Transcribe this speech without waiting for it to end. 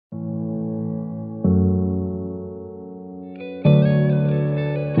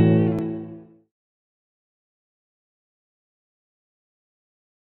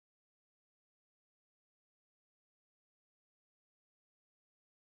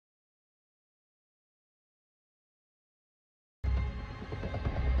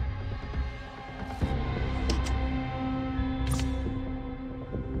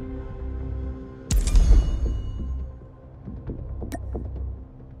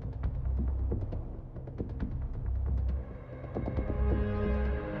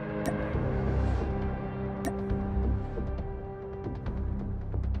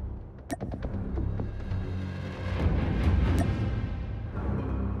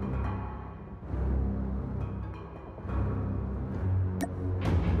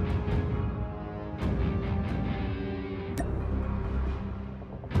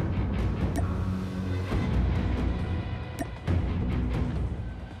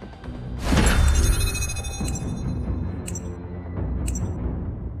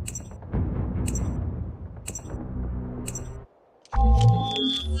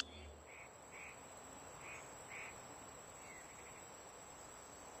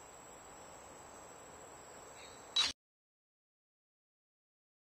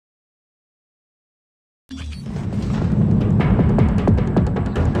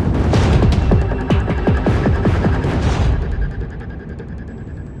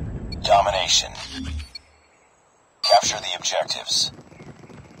domination. Capture the objectives.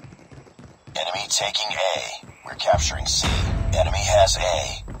 Enemy taking A. We're capturing C. Enemy has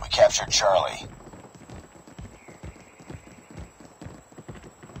A. We captured Charlie.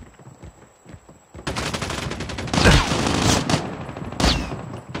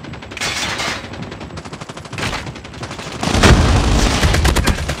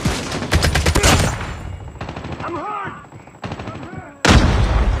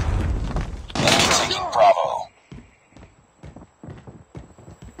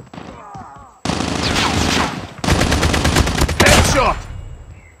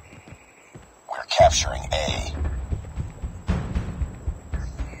 Capturing A.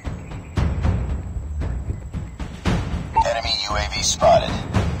 Enemy UAV spotted.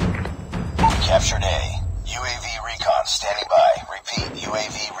 We captured A. UAV recon standing by. Repeat,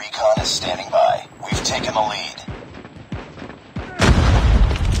 UAV recon is standing by. We've taken the lead.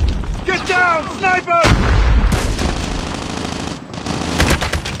 Get down, sniper!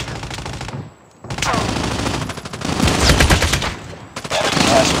 Enemy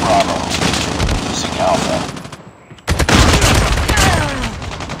has Bravo. Alpha.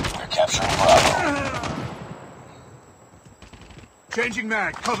 We're capturing Bravo. Changing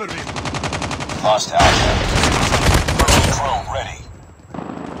mag, cover me. Lost Alpha. Drone ready.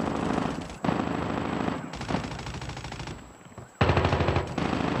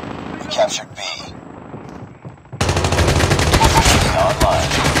 We captured B. Online.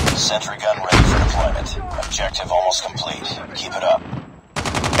 Sentry gun ready for deployment. Objective almost complete. Keep it up.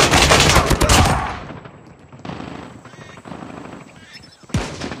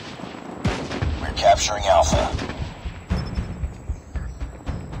 Capturing Alpha.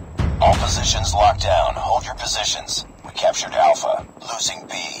 All positions locked down. Hold your positions. We captured Alpha. Losing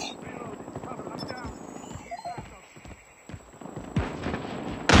B.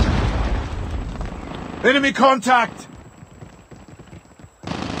 Enemy contact!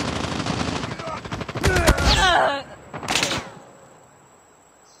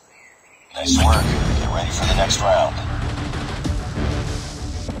 Nice work. Get ready for the next round.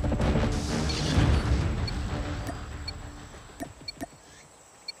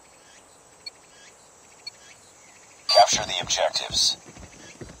 Capture the objectives.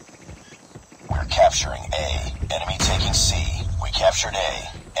 We're capturing A. Enemy taking C. We captured A.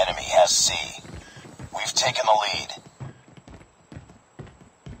 Enemy has C. We've taken the lead.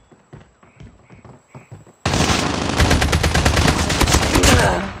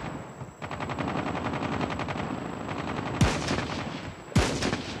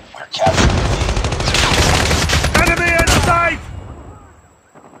 We're capturing B. Enemy in sight!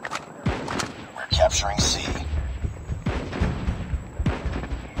 We're capturing C.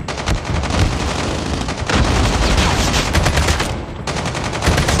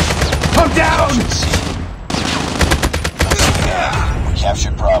 Down! Losing A. We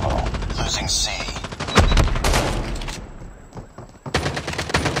captured Bravo. Losing C.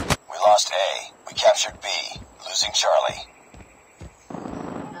 We lost A. We captured B. Losing Charlie.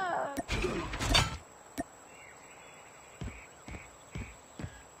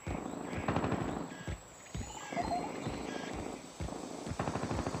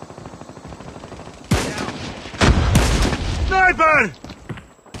 Sniper!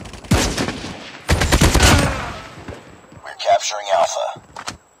 Capturing Alpha.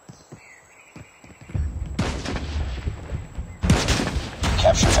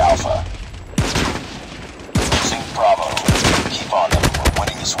 Captured Alpha. Losing Bravo. Keep on them. We're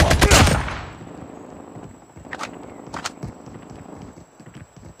winning this one.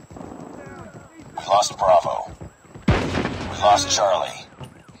 We lost Bravo. We lost Charlie.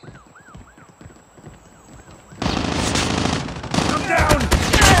 I'm down!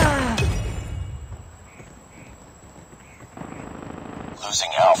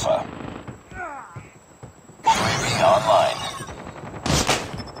 Losing Alpha. UAV online.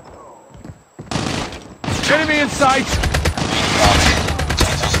 Enemy in sight!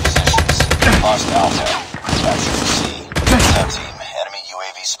 Take those positions. Lost Alpha. Captured C. That team. Enemy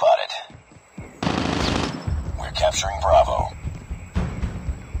UAV spotted. We're capturing Bravo.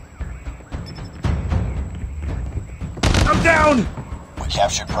 I'm down! We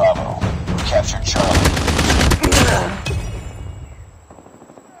captured Bravo. We captured Charlie.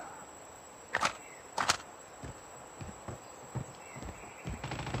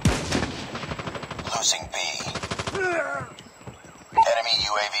 Losing B. Enemy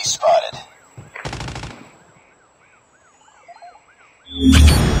UAV spotted.